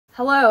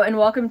Hello and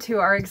welcome to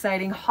our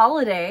exciting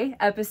holiday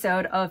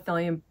episode of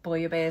Film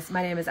Bouillabaisse.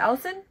 My name is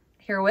Allison,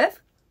 here with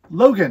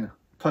Logan,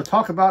 to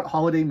talk about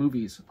holiday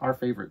movies, our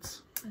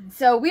favorites.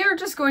 So we are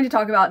just going to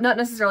talk about not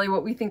necessarily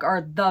what we think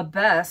are the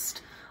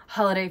best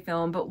holiday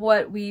film, but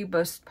what we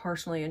most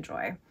personally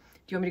enjoy.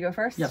 Do you want me to go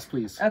first? Yes,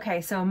 please. Okay,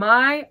 so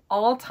my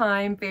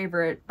all-time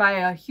favorite by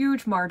a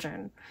huge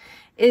margin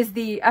is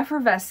the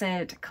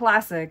effervescent,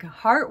 classic,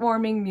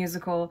 heartwarming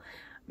musical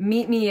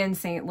Meet Me in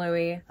St.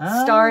 Louis,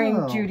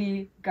 starring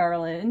Judy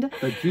Garland.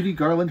 The Judy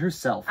Garland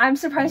herself. I'm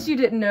surprised you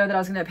didn't know that I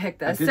was going to pick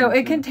this. So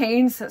it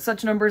contains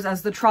such numbers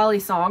as the trolley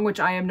song, which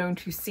I am known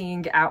to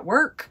sing at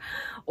work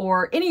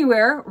or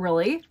anywhere,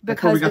 really,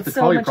 because it's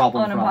so much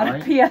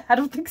onomatopoeia. Right? I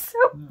don't think so.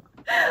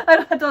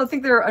 I don't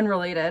think they're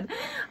unrelated.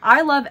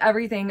 I love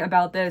everything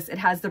about this. It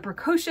has the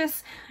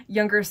precocious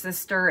younger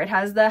sister. It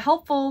has the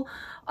helpful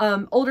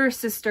older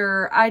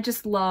sister. I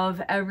just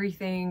love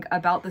everything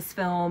about this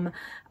film.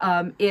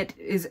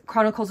 It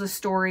chronicles a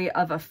story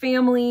of a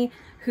family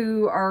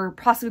who are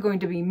possibly going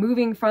to be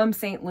moving from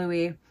St.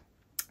 Louis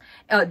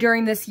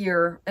during this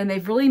year, and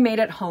they've really made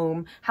it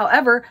home.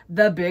 However,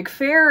 the big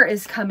fair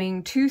is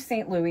coming to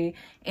St. Louis,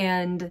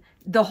 and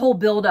the whole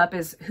buildup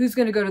is who's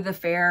going to go to the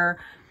fair,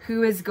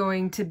 who is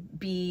going to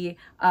be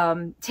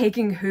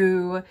taking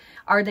who,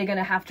 are they going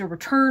to have to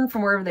return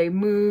from wherever they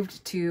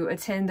moved to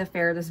attend the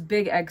fair, this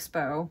big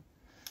expo.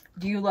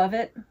 Do you love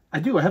it? I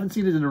do. I haven't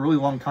seen it in a really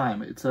long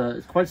time. It's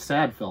quite a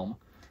sad film,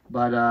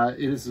 but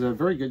it is a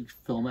very good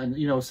film. And,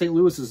 you know, St.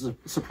 Louis is a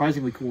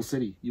surprisingly cool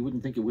city. You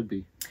wouldn't think it would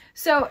be.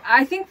 So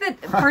I think that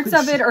parts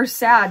of it are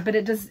sad, but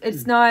it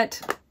does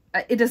not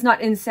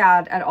end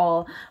sad at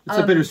all. It's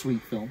a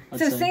bittersweet film, I'd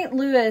say. St.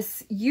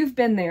 Louis, you've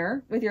been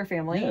there with your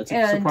family. Yeah, it's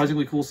a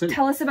surprisingly cool city.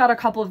 Tell us about a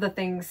couple of the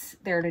things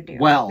there to do.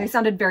 Well, they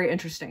sounded very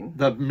interesting.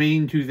 The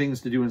main two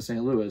things to do in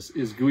St. Louis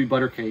is gooey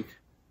butter cake,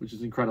 which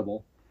is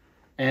incredible,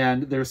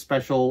 and their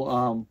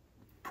special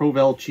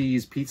Provel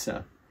cheese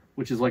pizza,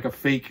 which is like a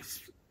fake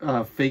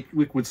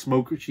liquid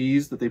smoke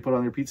cheese that they put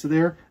on their pizza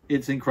there.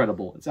 It's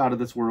incredible. It's out of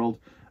this world.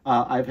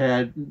 I've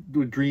had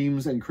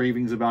dreams and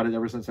cravings about it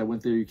ever since I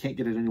went there. You can't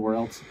get it anywhere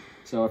else.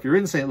 So if you're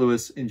in St.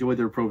 Louis, enjoy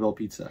their Provel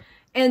pizza.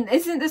 And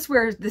isn't this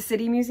where the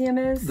City Museum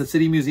is? The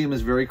City Museum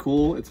is very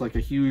cool. It's like a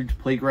huge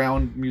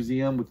playground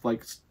museum with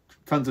like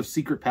tons of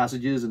secret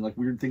passages and like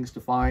weird things to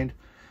find.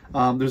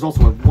 There's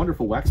also a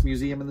wonderful wax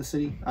museum in the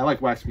city. I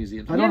like wax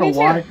museums. I don't know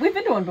why. We've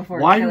been to one before.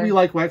 Why do we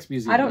like wax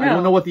museums? I don't know. I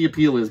don't know what the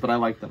appeal is, but I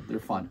like them. They're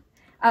fun.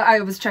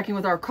 I was checking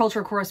with our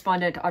culture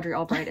correspondent, Audrey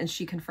Albright, and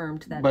she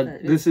confirmed that.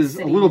 But this is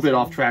a little bit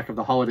off track of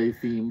the holiday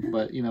theme.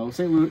 But, you know,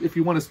 St. Louis, if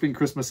you want to spend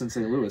Christmas in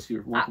St. Louis,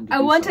 you're welcome to do so.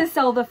 I want to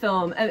sell the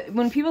film.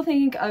 When people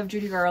think of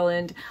Judy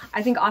Garland,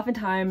 I think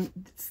oftentimes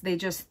they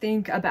just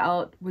think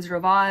about Wizard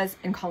of Oz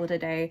and call it a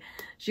day.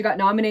 She got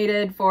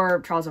nominated for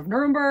Trials of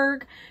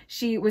Nuremberg.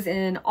 She was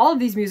in all of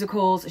these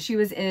musicals. She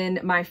was in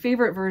my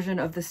favorite version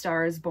of The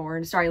Star is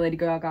Born, starring Lady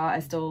Gaga. I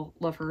still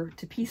love her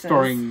to pieces.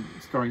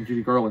 Starring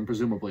Judy Garland,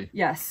 presumably.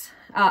 Yes.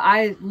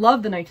 I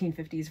love the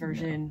 1950s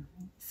version.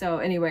 Yeah. So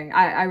anyway,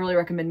 I really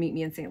recommend Meet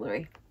Me in St.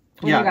 Louis.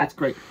 Yeah, it's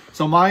great.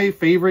 So my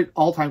favorite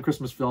all-time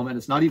Christmas film, and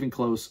it's not even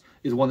close,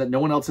 is one that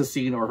no one else has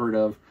seen or heard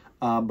of.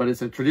 But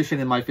it's a tradition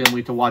in my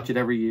family to watch it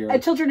every year.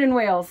 Children in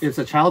Wales. It's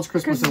A Child's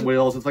Christmas in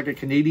Wales. It's like a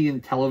Canadian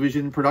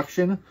television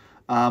production.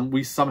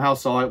 We somehow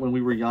saw it when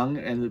we were young,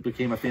 and it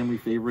became a family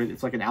favorite.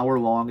 It's like an hour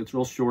long. It's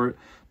real short,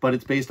 but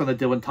it's based on the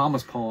Dylan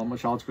Thomas poem, A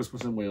Child's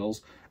Christmas in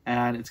Wales.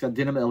 And it's got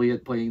Denham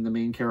Elliott playing the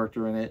main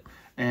character in it.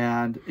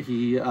 And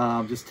he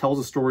just tells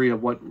a story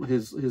of what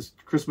his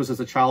Christmas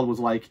as a child was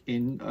like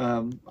in,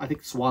 I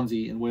think,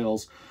 Swansea in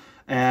Wales.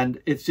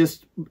 And it's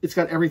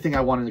got everything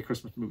I want in a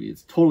Christmas movie.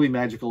 It's totally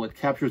magical. It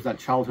captures that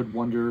childhood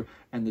wonder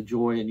and the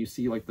joy, and you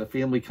see like the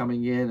family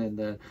coming in and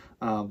the,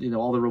 you know,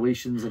 all the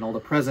relations and all the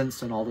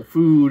presents and all the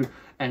food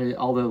and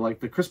all the like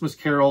the Christmas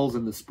carols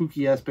and the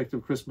spooky aspect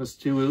of Christmas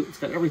too. It's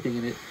got everything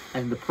in it,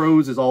 and the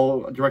prose is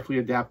all directly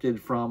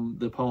adapted from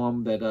the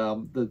poem. That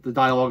the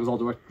dialogue is all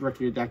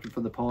directly adapted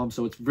from the poem,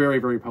 so it's very,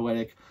 very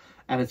poetic.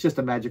 And it's just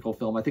a magical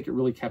film. I think it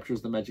really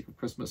captures the magic of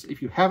Christmas.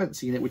 If you haven't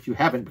seen it, which you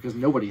haven't because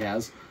nobody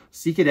has,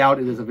 seek it out.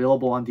 It is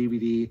available on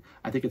DVD.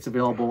 I think it's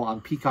available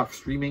on Peacock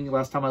streaming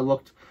last time I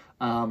looked.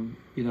 You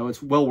know,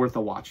 it's well worth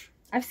a watch.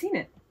 I've seen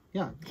it.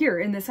 Yeah. Here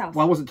in this house.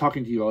 Well, I wasn't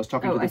talking to you. I was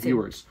talking to the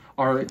viewers,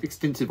 our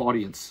extensive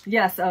audience.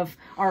 Yes, of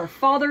our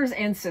fathers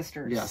and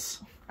sisters.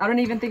 Yes. I don't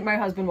even think my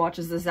husband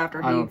watches this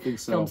after he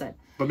films it.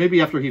 But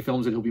maybe after he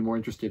films it, he'll be more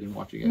interested in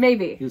watching it.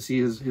 Maybe. You'll see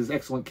his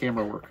excellent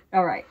camera work.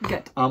 All right,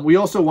 good. We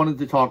also wanted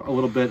to talk a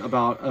little bit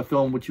about a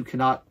film which you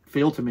cannot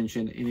fail to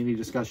mention in any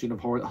discussion of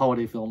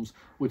holiday films,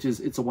 which is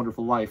It's a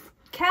Wonderful Life.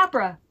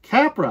 Capra.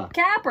 Capra.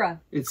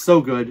 Capra. It's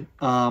so good.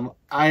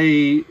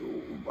 I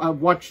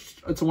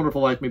watched It's a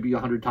Wonderful Life maybe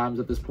 100 times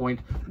at this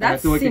point.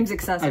 That seems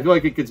excessive. I feel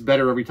like it gets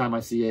better every time I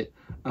see it.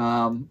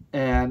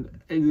 And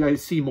I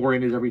see more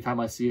in it every time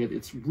I see it.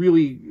 It's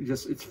really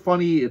just, it's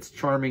funny, it's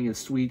charming, it's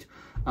sweet.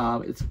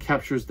 It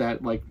captures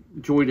that like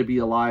joy to be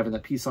alive and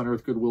that peace on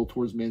earth, goodwill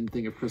towards men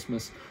thing of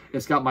Christmas.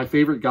 It's got my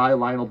favorite guy,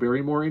 Lionel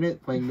Barrymore, in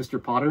it, playing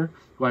Mr. Potter,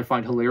 who I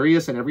find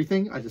hilarious and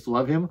everything. I just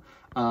love him.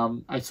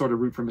 I sort of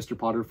root for Mr.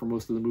 Potter for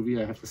most of the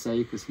movie, I have to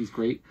say, because he's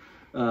great.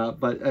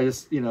 But I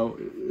just, you know,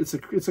 it's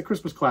a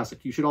Christmas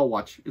classic. You should all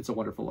watch It's a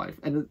Wonderful Life.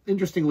 And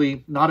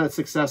interestingly, not a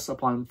success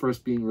upon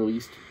first being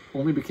released.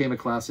 Only became a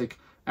classic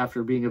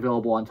after being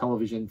available on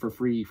television for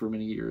free for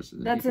many years.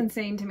 That's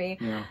insane to me.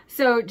 Yeah.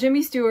 So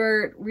Jimmy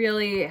Stewart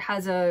really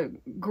has a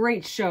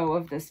great show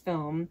of this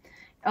film.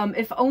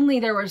 If only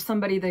there was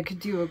somebody that could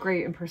do a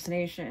great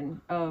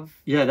impersonation of...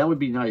 Yeah, that would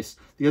be nice.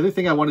 The other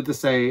thing I wanted to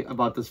say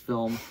about this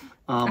film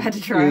I had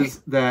to try. is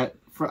that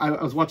I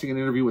was watching an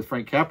interview with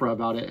Frank Capra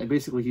about it, and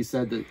basically he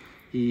said that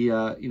he,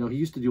 you know, he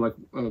used to do like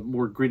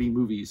more gritty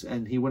movies,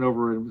 and he went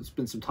over and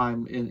spent some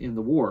time in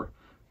the war.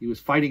 He was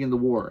fighting in the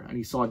war, and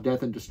he saw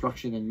death and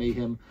destruction and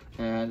mayhem,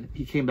 and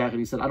he came back and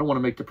he said, I don't want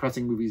to make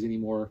depressing movies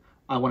anymore.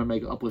 I want to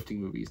make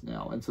uplifting movies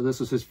now. And so this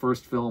was his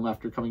first film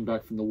after coming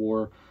back from the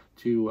war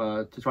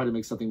to try to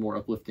make something more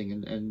uplifting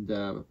and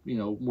you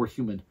know, more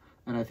human.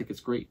 And I think it's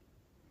great.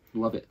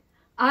 Love it.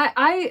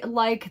 I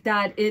like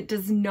that it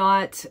does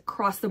not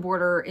cross the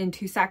border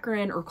into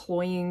saccharine or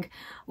cloying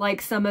like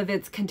some of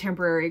its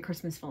contemporary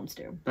Christmas films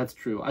do. That's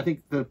true. I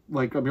think that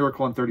like A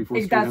Miracle on 34th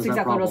Street That's has exactly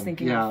that problem. what I was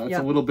thinking Yeah, of. it's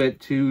a little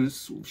bit too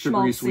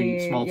sugary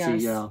sweet, schmaltzy.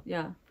 Yes. Yeah.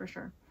 Yeah, for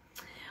sure.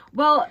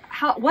 Well,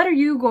 what are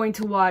you going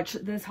to watch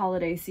this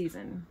holiday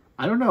season?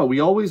 I don't know.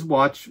 We always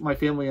watch, my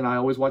family and I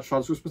always watch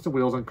Charles Christmas in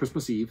Wales on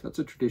Christmas Eve. That's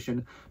a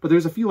tradition. But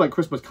there's a few like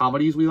Christmas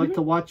comedies we like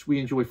to watch. We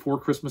enjoy Four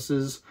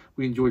Christmases.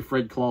 We enjoy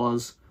Fred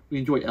Claus. We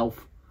enjoy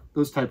Elf.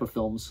 Those type of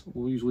films.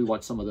 We'll usually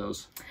watch some of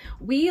those.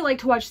 We like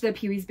to watch the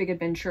Pee-wee's Big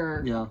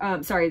Adventure. Yeah.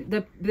 Sorry,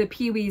 the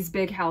Pee-wee's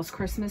Big House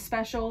Christmas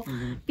special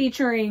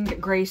featuring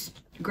Grace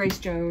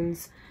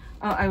Jones.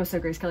 I almost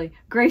said Grace Kelly.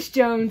 Grace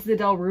Jones, the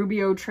Del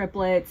Rubio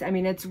triplets. I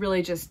mean, it's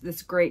really just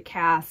this great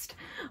cast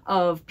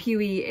of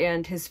Pee-wee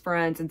and his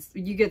friends. And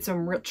you get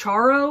some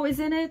Charo is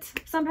in it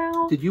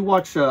somehow. Did you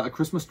watch A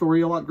Christmas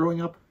Story a lot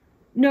growing up?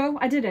 No,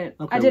 I didn't.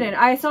 Okay. I didn't.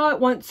 I saw it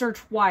once or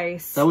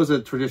twice. That was a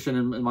tradition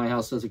in my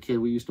house as a kid.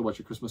 We used to watch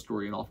A Christmas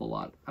Story an awful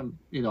lot.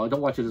 You know, I don't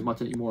watch it as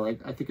much anymore.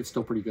 I think it's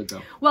still pretty good,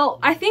 though. Well,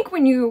 I think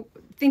when you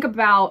think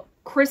about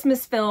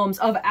Christmas films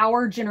of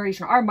our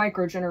generation, our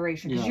micro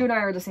generation, because you and I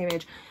are the same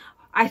age,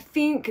 I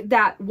think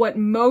that what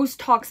most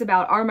talks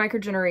about our micro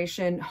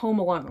generation, Home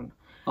Alone.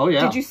 Oh,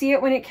 yeah. Did you see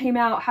it when it came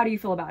out? How do you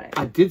feel about it?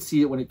 I did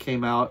see it when it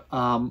came out.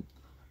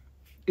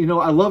 You know,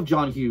 I love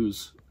John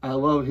Hughes. I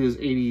love his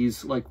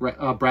 80s, like,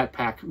 Brat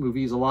Pack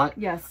movies a lot.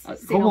 Yes.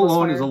 Home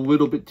Alone is a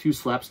little bit too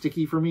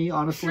slapsticky for me,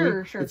 honestly.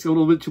 Sure, sure. It's a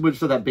little bit too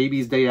much of that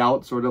Baby's Day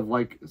Out sort of,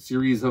 like,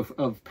 series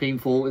of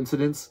painful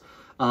incidents.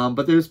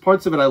 But there's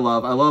parts of it I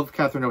love. I love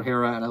Catherine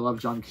O'Hara and I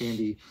love John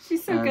Candy.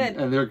 She's so good.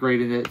 And they're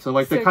great in it. So,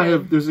 like,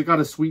 there's a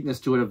kind of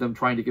sweetness to it of them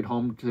trying to get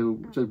home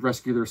to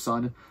rescue their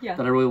son that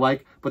I really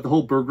like. But the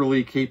whole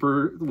burglary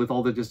caper with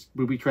all the just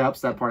booby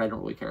traps, that part I don't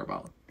really care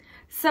about.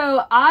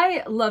 So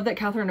I love that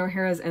Catherine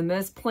O'Hara's in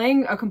this,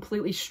 playing a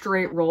completely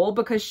straight role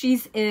because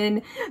she's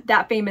in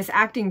that famous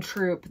acting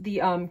troupe,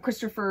 the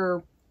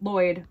Christopher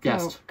Lloyd.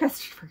 Guest. No,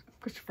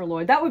 Christopher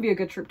Lloyd. That would be a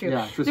good troupe too.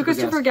 Yeah, the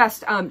Christopher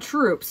Guest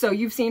troupe. So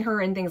you've seen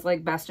her in things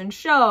like Best in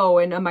Show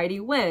and A Mighty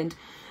Wind.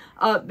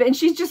 And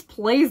she just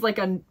plays like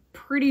a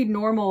pretty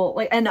normal,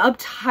 like an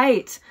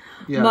uptight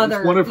mother.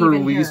 It's one of her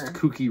least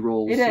kooky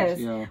roles. It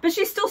is. Yeah. But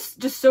she's still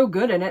just so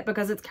good in it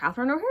because it's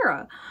Catherine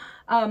O'Hara.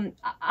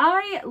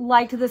 I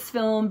liked this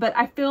film, but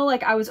I feel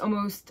like I was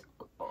almost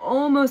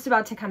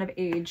about to kind of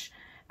age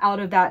out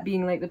of that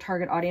being like the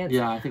target audience.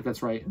 Yeah, I think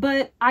that's right.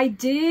 But I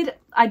did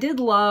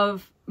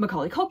love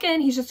Macaulay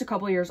Culkin. He's just a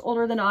couple of years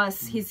older than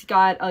us. He's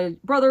got a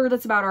brother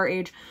that's about our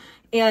age.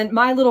 And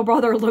my little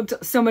brother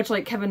looked so much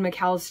like Kevin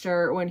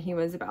McAllister when he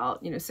was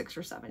about, 6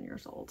 or 7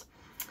 years old.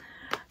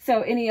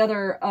 So any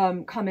other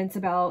comments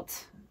about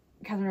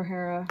Catherine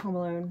O'Hara, Home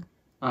Alone?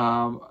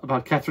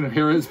 About Catherine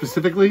O'Hara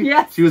specifically?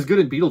 Yes. She was good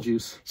in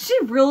Beetlejuice. She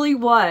really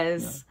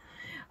was.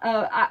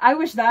 Yeah. I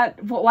wish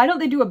that... Why don't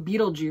they do a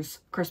Beetlejuice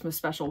Christmas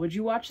special? Would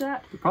you watch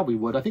that? They probably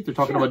would. I think they're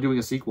talking about doing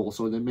a sequel,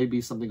 so there may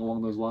be something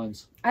along those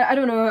lines. I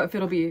don't know if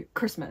it'll be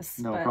Christmas.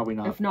 No, probably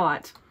not. If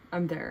not,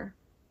 I'm there.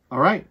 All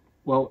right.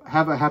 Well,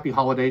 have a happy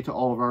holiday to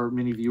all of our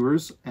mini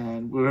viewers,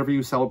 and whatever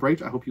you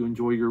celebrate, I hope you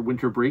enjoy your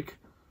winter break.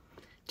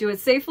 Do it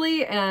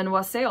safely, and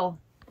wassail.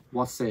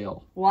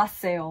 Wassail.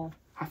 Wassail.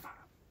 High five.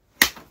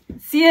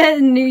 See you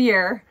in the new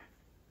year.